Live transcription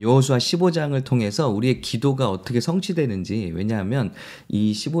여호수아 15장을 통해서 우리의 기도가 어떻게 성취되는지, 왜냐하면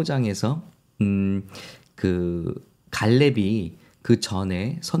이 15장에서 그 갈렙이 그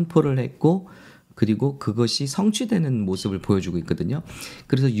전에 선포를 했고, 그리고 그것이 성취되는 모습을 보여주고 있거든요.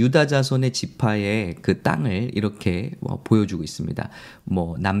 그래서 유다 자손의 지파의 그 땅을 이렇게 보여주고 있습니다.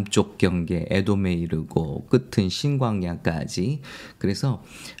 남쪽 경계 에돔에 이르고 끝은 신광야까지. 그래서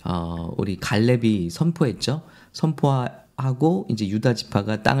우리 갈렙이 선포했죠. 선포하고 이제 유다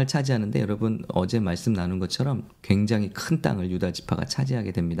지파가 땅을 차지하는데, 여러분 어제 말씀 나눈 것처럼 굉장히 큰 땅을 유다 지파가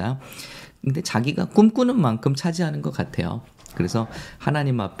차지하게 됩니다. 근데 자기가 꿈꾸는 만큼 차지하는 것 같아요. 그래서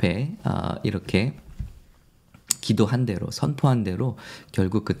하나님 앞에 이렇게 기도한 대로, 선포한 대로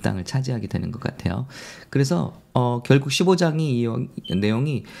결국 그 땅을 차지하게 되는 것 같아요. 그래서 결국 15장이 이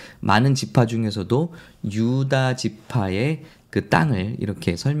내용이 많은 지파 중에서도 유다 지파의 그 땅을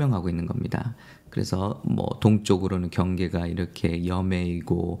이렇게 설명하고 있는 겁니다. 그래서 동쪽으로는 경계가 이렇게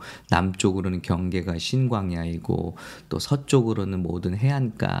여매이고, 남쪽으로는 경계가 신광야이고, 또 서쪽으로는 모든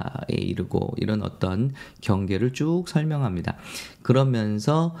해안가에 이르고, 이런 어떤 경계를 쭉 설명합니다.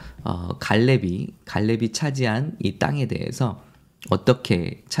 그러면서 갈렙이 차지한 이 땅에 대해서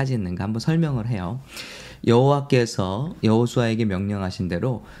어떻게 차지했는가 한번 설명을 해요. 여호와께서 여호수아에게 명령하신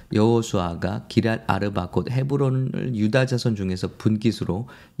대로 여호수아가 기럇 아르바 곧 헤브론을 유다 자손 중에서 분깃으로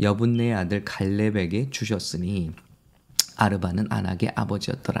여분네의 아들 갈렙에게 주셨으니 아르바는 안악의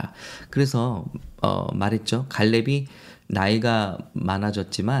아버지였더라. 그래서 말했죠. 갈렙이 나이가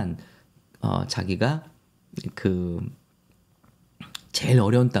많아졌지만 자기가 제일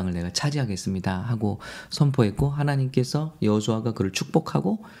어려운 땅을 내가 차지하겠습니다 하고 선포했고, 하나님께서 여호수아가 그를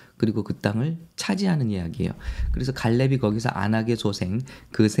축복하고 그리고 그 땅을 차지하는 이야기예요. 그래서 갈렙이 거기서 안악의 소생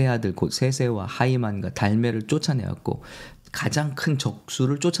그 세 아들 곧 세세와 하이만과 달메를 쫓아내었고, 가장 큰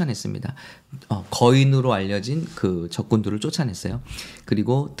적수를 쫓아냈습니다. 거인으로 알려진 그 적군들을 쫓아냈어요.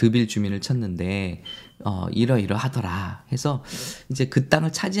 그리고 드빌 주민을 쳤는데 이러이러하더라 해서 이제 그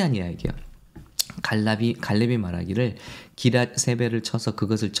땅을 차지한 이야기예요. 갈렙이 말하기를 기럇 세벨을 쳐서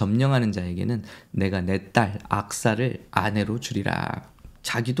그것을 점령하는 자에게는 내가 내 딸 악사를 아내로 주리라.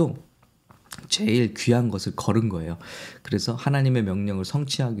 자기도 제일 귀한 것을 걸은 거예요. 그래서 하나님의 명령을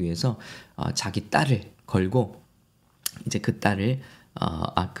성취하기 위해서 자기 딸을 걸고 이제 그 땅을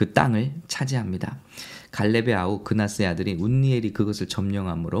차지합니다. 갈렙의 아우 그나스의 아들이 운니엘이 그것을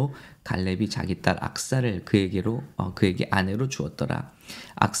점령함으로 갈렙이 자기 딸 악사를 그에게 아내로 주었더라.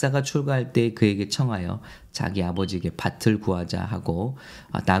 악사가 출가할 때 그에게 청하여 자기 아버지에게 밭을 구하자 하고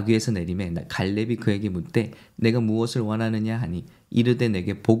나귀에서 내림에 갈렙이 그에게 묻되 내가 무엇을 원하느냐 하니 이르되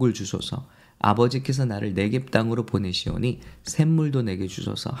내게 복을 주소서. 아버지께서 나를 네겝 땅으로 보내시오니 샘물도 내게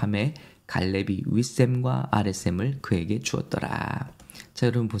주소서 하매 갈렙이 윗샘과 아랫샘을 그에게 주었더라. 자,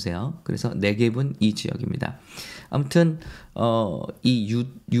 여러분 보세요. 그래서 네겝은 이 지역입니다. 아무튼 이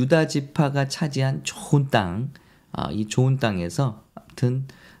유다 지파가 차지한 좋은 땅, 이 좋은 땅에서 아무튼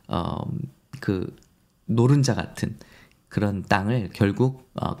그 노른자 같은 그런 땅을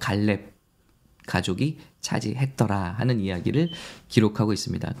결국 갈렙 가족이 차지했더라 하는 이야기를 기록하고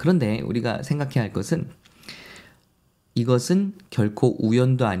있습니다. 그런데 우리가 생각해야 할 것은 이것은 결코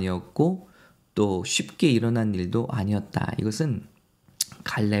우연도 아니었고 또 쉽게 일어난 일도 아니었다. 이것은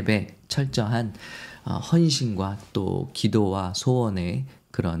갈렙의 철저한 헌신과 또 기도와 소원의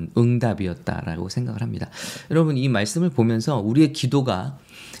그런 응답이었다라고 생각을 합니다. 여러분, 이 말씀을 보면서 우리의 기도가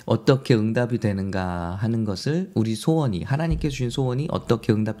어떻게 응답이 되는가 하는 것을, 우리 소원이, 하나님께 주신 소원이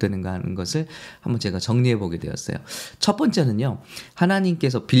어떻게 응답되는가 하는 것을 한번 제가 정리해 보게 되었어요. 첫 번째는요,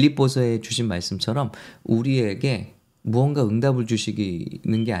 하나님께서 빌립보서에 주신 말씀처럼 우리에게 무언가 응답을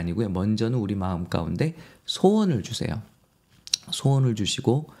주시는 게 아니고요, 먼저는 우리 마음 가운데 소원을 주세요. 소원을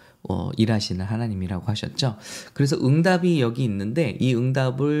주시고 일하시는 하나님이라고 하셨죠. 그래서 응답이 여기 있는데 이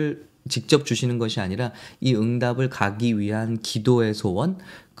응답을 직접 주시는 것이 아니라 이 응답을 가기 위한 기도의 소원,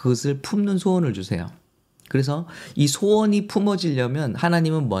 그것을 품는 소원을 주세요. 그래서 이 소원이 품어지려면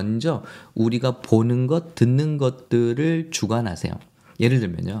하나님은 먼저 우리가 보는 것, 듣는 것들을 주관하세요. 예를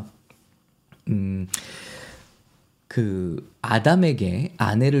들면요, 아담에게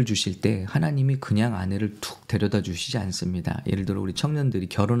아내를 주실 때 하나님이 그냥 아내를 툭 데려다 주시지 않습니다. 예를 들어 우리 청년들이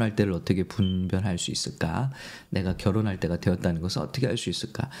결혼할 때를 어떻게 분별할 수 있을까? 내가 결혼할 때가 되었다는 것을 어떻게 알 수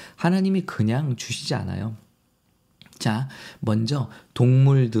있을까? 하나님이 그냥 주시지 않아요. 자, 먼저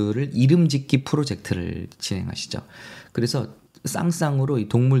동물들을 이름 짓기 프로젝트를 진행하시죠. 그래서 쌍쌍으로 이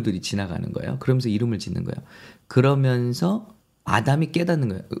동물들이 지나가는 거예요. 그러면서 이름을 짓는 거예요. 그러면서 아담이 깨닫는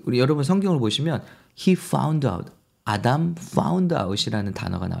거예요. 우리 여러분 성경을 보시면 he found out, 아담 found out이라는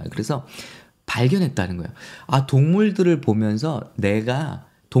단어가 나와요. 그래서 발견했다는 거예요. 동물들을 보면서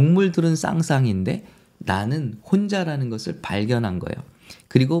동물들은 쌍쌍인데 나는 혼자라는 것을 발견한 거예요.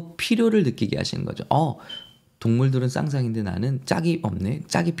 그리고 필요를 느끼게 하시는 거죠. 동물들은 쌍쌍인데 나는 짝이 없네.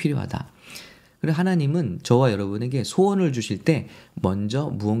 짝이 필요하다. 그리고 하나님은 저와 여러분에게 소원을 주실 때 먼저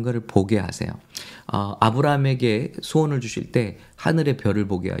무언가를 보게 하세요. 아브라함에게 소원을 주실 때 하늘의 별을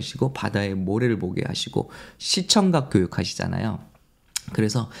보게 하시고 바다의 모래를 보게 하시고 시청각 교육하시잖아요.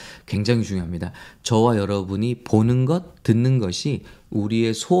 그래서 굉장히 중요합니다. 저와 여러분이 보는 것, 듣는 것이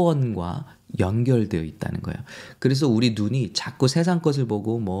우리의 소원과 연결되어 있다는 거예요. 그래서 우리 눈이 자꾸 세상 것을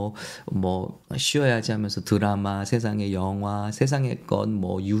보고 쉬어야지 하면서 드라마, 세상의 영화, 세상의 것,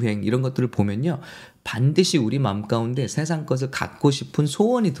 유행 이런 것들을 보면요. 반드시 우리 마음 가운데 세상 것을 갖고 싶은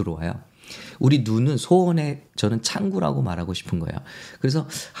소원이 들어와요. 우리 눈은 소원의 저는 창구라고 말하고 싶은 거예요. 그래서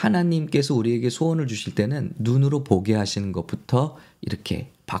하나님께서 우리에게 소원을 주실 때는 눈으로 보게 하시는 것부터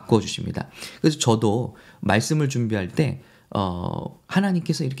이렇게 바꿔주십니다. 그래서 저도 말씀을 준비할 때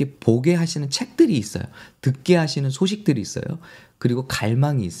하나님께서 이렇게 보게 하시는 책들이 있어요. 듣게 하시는 소식들이 있어요. 그리고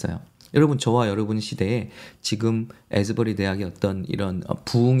갈망이 있어요. 여러분, 저와 여러분 시대에 지금 에즈버리 대학의 어떤 이런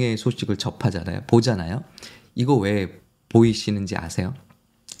부흥의 소식을 접하잖아요. 보잖아요. 이거 왜 보이시는지 아세요?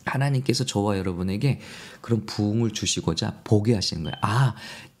 하나님께서 저와 여러분에게 그런 부흥을 주시고자 보게 하시는 거예요.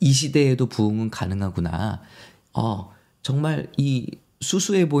 이 시대에도 부흥은 가능하구나. 정말 이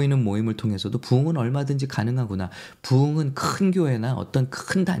수수해 보이는 모임을 통해서도 부흥은 얼마든지 가능하구나. 부흥은 큰 교회나 어떤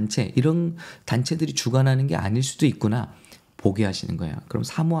큰 단체, 이런 단체들이 주관하는 게 아닐 수도 있구나. 보게 하시는 거예요. 그럼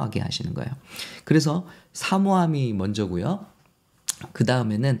사모하게 하시는 거예요. 그래서 사모함이 먼저고요. 그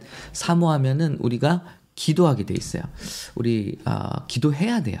다음에는 사모하면은 우리가 기도하게 돼 있어요. 우리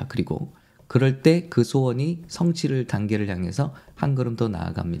기도해야 돼요. 그리고 그럴 때 그 소원이 성취를 단계를 향해서 한 걸음 더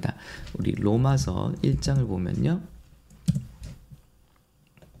나아갑니다. 우리 로마서 1장을 보면요.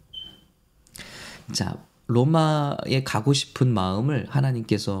 자, 로마에 가고 싶은 마음을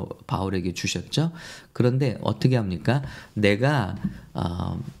하나님께서 바울에게 주셨죠. 그런데 어떻게 합니까? 내가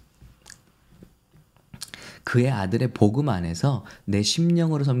그의 아들의 복음 안에서 내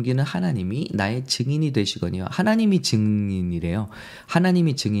심령으로 섬기는 하나님이 나의 증인이 되시거니와. 하나님이 증인이래요.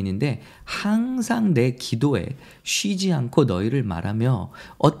 하나님이 증인인데 항상 내 기도에 쉬지 않고 너희를 말하며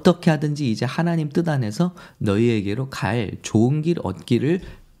어떻게 하든지 이제 하나님 뜻 안에서 너희에게로 갈 좋은 길 얻기를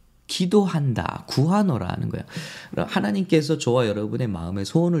기도한다, 구하노라 하는 거예요. 하나님께서 저와 여러분의 마음에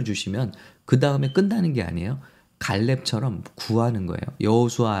소원을 주시면 그 다음에 끝나는 게 아니에요. 갈렙처럼 구하는 거예요.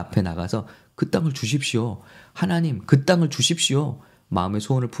 여호수아 앞에 나가서 그 땅을 주십시오. 하나님, 그 땅을 주십시오. 마음의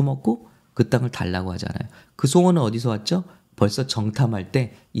소원을 품었고 그 땅을 달라고 하잖아요. 그 소원은 어디서 왔죠? 벌써 정탐할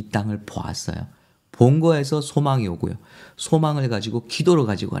때 이 땅을 보았어요. 본 거에서 소망이 오고요. 소망을 가지고 기도를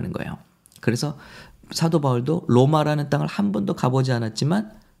가지고 가는 거예요. 그래서 사도 바울도 로마라는 땅을 한 번도 가보지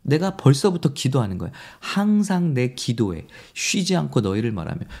않았지만 내가 벌써부터 기도하는 거예요. 항상 내 기도에 쉬지 않고 너희를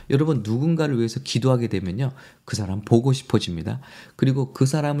말하며. 여러분, 누군가를 위해서 기도하게 되면요, 그 사람 보고 싶어집니다. 그리고 그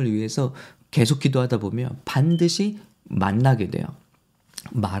사람을 위해서 계속 기도하다 보면 반드시 만나게 돼요.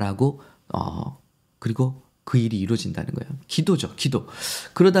 말하고 그리고 그 일이 이루어진다는 거예요. 기도죠, 기도.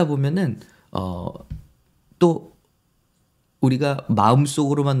 그러다 보면은 또 우리가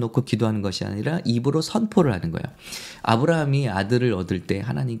마음속으로만 놓고 기도하는 것이 아니라 입으로 선포를 하는 거예요. 아브라함이 아들을 얻을 때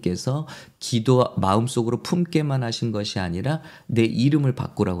하나님께서 마음속으로 품게만 하신 것이 아니라 내 이름을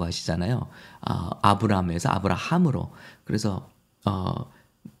바꾸라고 하시잖아요. 아브라함에서 아브라함으로. 그래서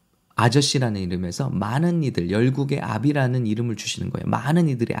아저씨라는 이름에서 많은 이들, 열국의 아비라는 이름을 주시는 거예요. 많은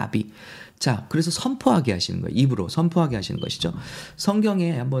이들의 아비. 자, 그래서 선포하게 하시는 거예요. 입으로 선포하게 하시는 것이죠.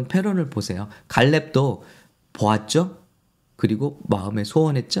 성경에 한번 패런을 보세요. 갈렙도 보았죠? 그리고 마음에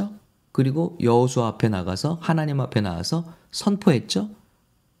소원했죠? 그리고 여호수아 앞에 나가서 하나님 앞에 나와서 선포했죠?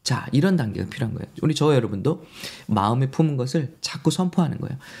 자, 이런 단계가 필요한 거예요. 우리 저와 여러분도 마음에 품은 것을 자꾸 선포하는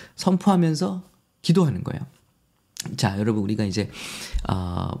거예요. 선포하면서 기도하는 거예요. 자, 여러분, 우리가 이제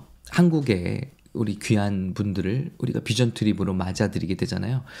한국에 우리 귀한 분들을 우리가 비전 트립으로 맞아들이게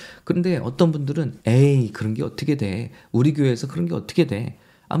되잖아요. 그런데 어떤 분들은 에이, 그런 게 어떻게 돼? 우리 교회에서 그런 게 어떻게 돼?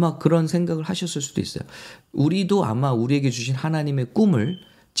 아마 그런 생각을 하셨을 수도 있어요. 우리도 아마 우리에게 주신 하나님의 꿈을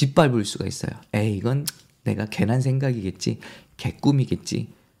짓밟을 수가 있어요. 에이, 이건 내가 괜한 생각이겠지. 개꿈이겠지.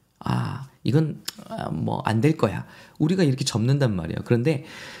 이건 안 될 거야. 우리가 이렇게 접는단 말이에요. 그런데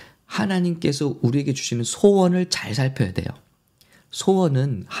하나님께서 우리에게 주시는 소원을 잘 살펴야 돼요.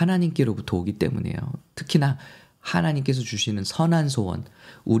 소원은 하나님께로부터 오기 때문이에요. 특히나 하나님께서 주시는 선한 소원.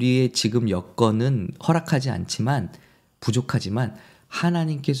 우리의 지금 여건은 허락하지 않지만, 부족하지만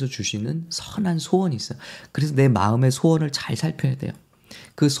하나님께서 주시는 선한 소원이 있어요. 그래서 내 마음의 소원을 잘 살펴야 돼요.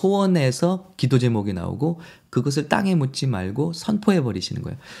 그 소원에서 기도 제목이 나오고 그것을 땅에 묻지 말고 선포해 버리시는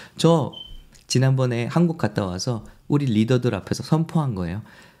거예요. 저 지난번에 한국 갔다 와서 우리 리더들 앞에서 선포한 거예요.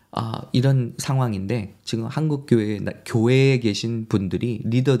 이런 상황인데 지금 한국 교회에 계신 분들이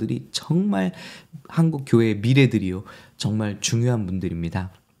리더들이 정말 한국 교회의 미래들이요. 정말 중요한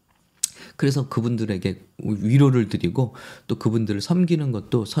분들입니다. 그래서 그분들에게 위로를 드리고 또 그분들을 섬기는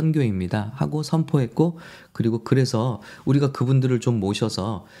것도 선교입니다 하고 선포했고, 그리고 그래서 우리가 그분들을 좀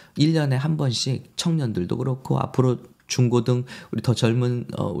모셔서 1년에 한 번씩 청년들도 그렇고 앞으로 중고등 우리 더 젊은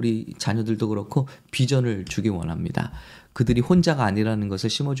우리 자녀들도 그렇고 비전을 주기 원합니다. 그들이 혼자가 아니라는 것을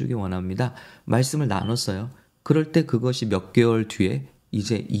심어주기 원합니다. 말씀을 나눴어요. 그럴 때 그것이 몇 개월 뒤에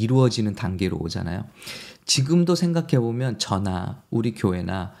이제 이루어지는 단계로 오잖아요. 지금도 생각해보면 저나 우리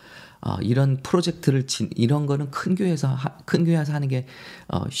교회나 이런 프로젝트를 이런 거는 큰 교회에서 하는 게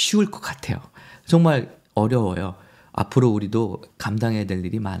쉬울 것 같아요. 정말 어려워요. 앞으로 우리도 감당해야 될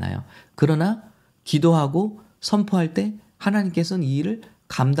일이 많아요. 그러나 기도하고 선포할 때 하나님께서는 이 일을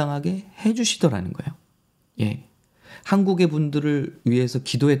감당하게 해주시더라는 거예요. 예. 한국의 분들을 위해서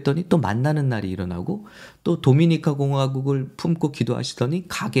기도했더니 또 만나는 날이 일어나고 또 도미니카 공화국을 품고 기도하시더니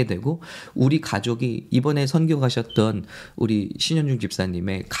가게 되고, 우리 가족이 이번에 선교 가셨던 우리 신현중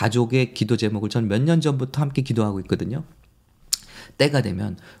집사님의 가족의 기도 제목을 전 몇 년 전부터 함께 기도하고 있거든요. 때가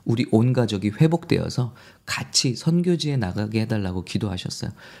되면 우리 온 가족이 회복되어서 같이 선교지에 나가게 해달라고 기도하셨어요.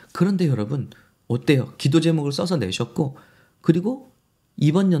 그런데 여러분 어때요? 기도 제목을 써서 내셨고, 그리고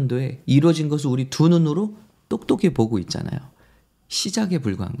이번 연도에 이루어진 것을 우리 두 눈으로 똑똑히 보고 있잖아요. 시작에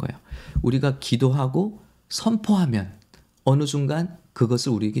불과한 거예요. 우리가 기도하고 선포하면 어느 순간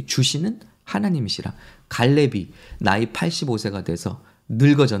그것을 우리에게 주시는 하나님이시라. 갈렙이 나이 85세가 돼서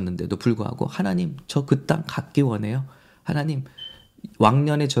늙어졌는데도 불구하고 하나님 저 그 땅 갖기 원해요. 하나님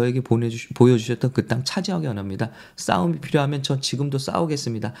왕년에 저에게 보여주셨던 그 땅 차지하기 원합니다. 싸움이 필요하면 저 지금도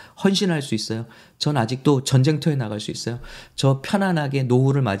싸우겠습니다. 헌신할 수 있어요. 전 아직도 전쟁터에 나갈 수 있어요. 저 편안하게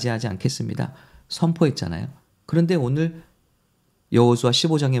노후를 맞이하지 않겠습니다. 선포했잖아요. 그런데 오늘 여호수아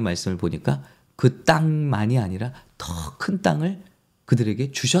 15장의 말씀을 보니까 그 땅만이 아니라 더 큰 땅을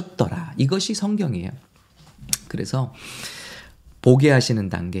그들에게 주셨더라. 이것이 성경이에요. 그래서 보게 하시는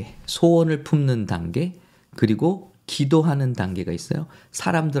단계, 소원을 품는 단계, 그리고 기도하는 단계가 있어요.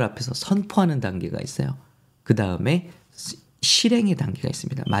 사람들 앞에서 선포하는 단계가 있어요. 그 다음에 실행의 단계가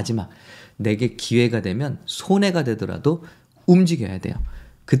있습니다. 마지막, 내게 기회가 되면 손해가 되더라도 움직여야 돼요.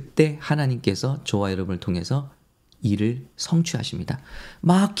 그때 하나님께서 저와 여러분을 통해서 일을 성취하십니다.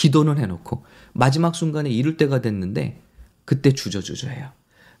 막 기도는 해놓고 마지막 순간에 이룰 때가 됐는데 그때 주저주저해요.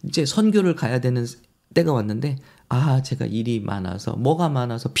 이제 선교를 가야 되는 때가 왔는데 제가 일이 많아서 뭐가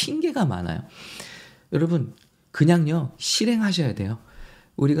많아서 핑계가 많아요. 여러분 그냥요 실행하셔야 돼요.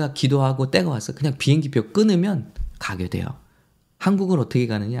 우리가 기도하고 때가 와서 그냥 비행기표 끊으면 가게 돼요. 한국은 어떻게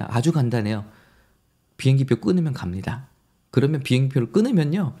가느냐? 아주 간단해요. 비행기표 끊으면 갑니다. 그러면 비행기표를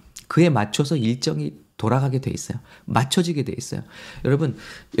끊으면요 그에 맞춰서 일정이 돌아가게 돼 있어요. 맞춰지게 돼 있어요.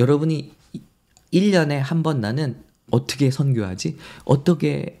 여러분이 1년에 한 번 나는 어떻게 선교하지?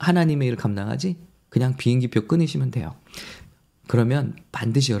 어떻게 하나님의 일을 감당하지? 그냥 비행기표 끊으시면 돼요. 그러면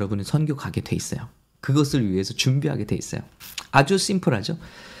반드시 여러분은 선교 가게 돼 있어요. 그것을 위해서 준비하게 돼 있어요. 아주 심플하죠?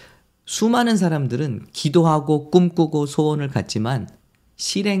 수많은 사람들은 기도하고 꿈꾸고 소원을 갖지만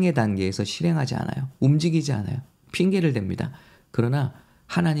실행의 단계에서 실행하지 않아요. 움직이지 않아요. 핑계를 댑니다. 그러나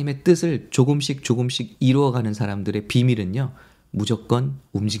하나님의 뜻을 조금씩 이루어가는 사람들의 비밀은요. 무조건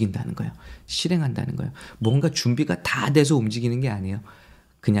움직인다는 거예요. 실행한다는 거예요. 뭔가 준비가 다 돼서 움직이는 게 아니에요.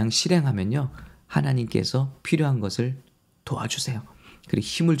 그냥 실행하면요. 하나님께서 필요한 것을 도와주세요. 그리고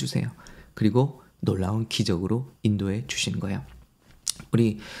힘을 주세요. 그리고 놀라운 기적으로 인도해 주시는 거예요.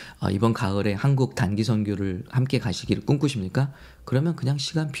 우리 이번 가을에 한국 단기 선교를 함께 가시기를 꿈꾸십니까? 그러면 그냥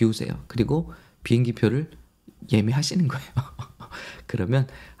시간 비우세요. 그리고 비행기표를 예매하시는 거예요. 그러면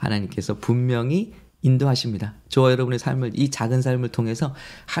하나님께서 분명히 인도하십니다. 저와 여러분의 삶을, 이 작은 삶을 통해서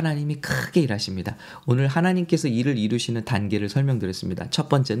하나님이 크게 일하십니다. 오늘 하나님께서 일을 이루시는 단계를 설명드렸습니다. 첫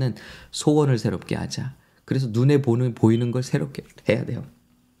번째는 소원을 새롭게 하자. 그래서 눈에 보이는 걸 새롭게 해야 돼요.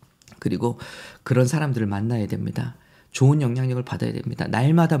 그리고 그런 사람들을 만나야 됩니다. 좋은 영향력을 받아야 됩니다.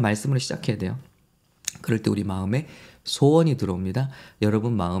 날마다 말씀으로 시작해야 돼요. 그럴 때 우리 마음에 소원이 들어옵니다.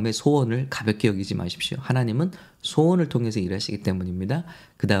 여러분 마음의 소원을 가볍게 여기지 마십시오. 하나님은 소원을 통해서 일하시기 때문입니다.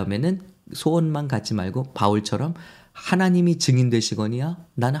 그 다음에는 소원만 갖지 말고 바울처럼 하나님이 증인 되시거니와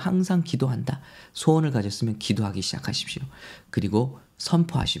나는 항상 기도한다. 소원을 가졌으면 기도하기 시작하십시오. 그리고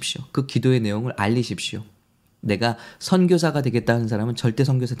선포하십시오. 그 기도의 내용을 알리십시오. 내가 선교사가 되겠다는 사람은 절대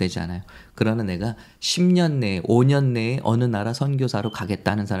선교사 되지 않아요. 그러나 내가 10년 내에 5년 내에 어느 나라 선교사로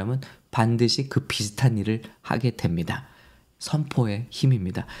가겠다는 사람은 반드시 그 비슷한 일을 하게 됩니다. 선포의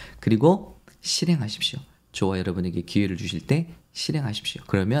힘입니다. 그리고 실행하십시오. 저와 여러분에게 기회를 주실 때 실행하십시오.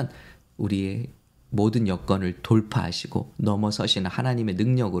 그러면 우리의 모든 여건을 돌파하시고 넘어서시는 하나님의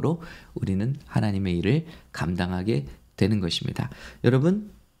능력으로 우리는 하나님의 일을 감당하게 되는 것입니다.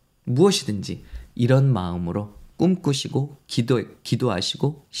 여러분, 무엇이든지 이런 마음으로 꿈꾸시고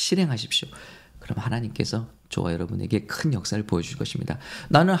기도하시고 실행하십시오. 그럼 하나님께서 저와 여러분에게 큰 역사를 보여줄 것입니다.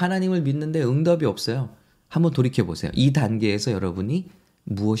 나는 하나님을 믿는데 응답이 없어요. 한번 돌이켜 보세요. 이 단계에서 여러분이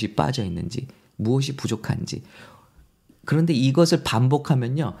무엇이 빠져 있는지, 무엇이 부족한지. 그런데 이것을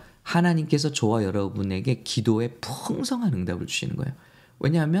반복하면요, 하나님께서 저와 여러분에게 기도에 풍성한 응답을 주시는 거예요.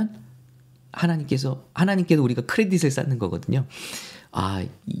 왜냐하면 하나님께도 우리가 크레딧을 쌓는 거거든요.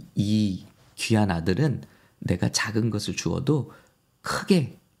 이 귀한 아들은 내가 작은 것을 주어도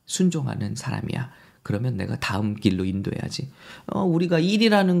크게 순종하는 사람이야. 그러면 내가 다음 길로 인도해야지. 우리가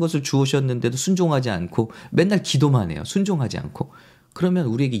일이라는 것을 주셨는데도 순종하지 않고 맨날 기도만 해요. 순종하지 않고. 그러면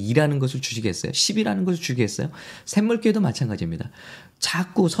우리에게 일하는 것을 주시겠어요? 10이라는 것을 주시겠어요? 샘물교회도 마찬가지입니다.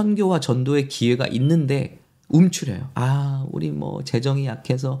 자꾸 선교와 전도의 기회가 있는데 움츠려요. 우리 재정이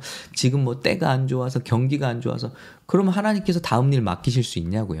약해서 지금 때가 안 좋아서 경기가 안 좋아서. 그러면 하나님께서 다음 일 맡기실 수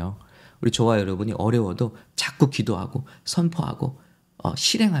있냐고요. 우리 저와 여러분이 어려워도 자꾸 기도하고 선포하고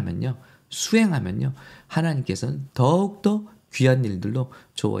실행하면요, 수행하면요, 하나님께서는 더욱더 귀한 일들로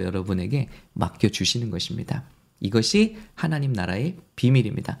저와 여러분에게 맡겨주시는 것입니다. 이것이 하나님 나라의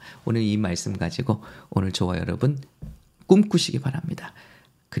비밀입니다. 오늘 이 말씀 가지고 오늘 저와 여러분 꿈꾸시기 바랍니다.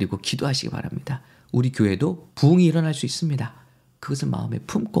 그리고 기도하시기 바랍니다. 우리 교회도 부흥이 일어날 수 있습니다. 그것을 마음에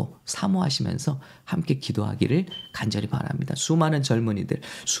품고 사모하시면서 함께 기도하기를 간절히 바랍니다. 수많은 젊은이들,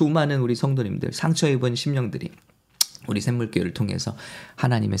 수많은 우리 성도님들, 상처 입은 심령들이 우리 샘물교회를 통해서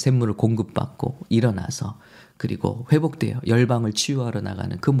하나님의 샘물을 공급받고 일어나서 그리고 회복되어 열방을 치유하러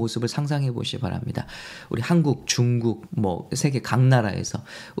나가는 그 모습을 상상해 보시기 바랍니다. 우리 한국, 중국, 세계 각 나라에서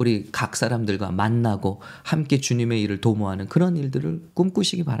우리 각 사람들과 만나고 함께 주님의 일을 도모하는 그런 일들을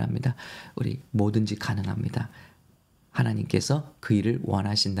꿈꾸시기 바랍니다. 우리 뭐든지 가능합니다. 하나님께서 그 일을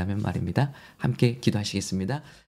원하신다면 말입니다. 함께 기도하시겠습니다.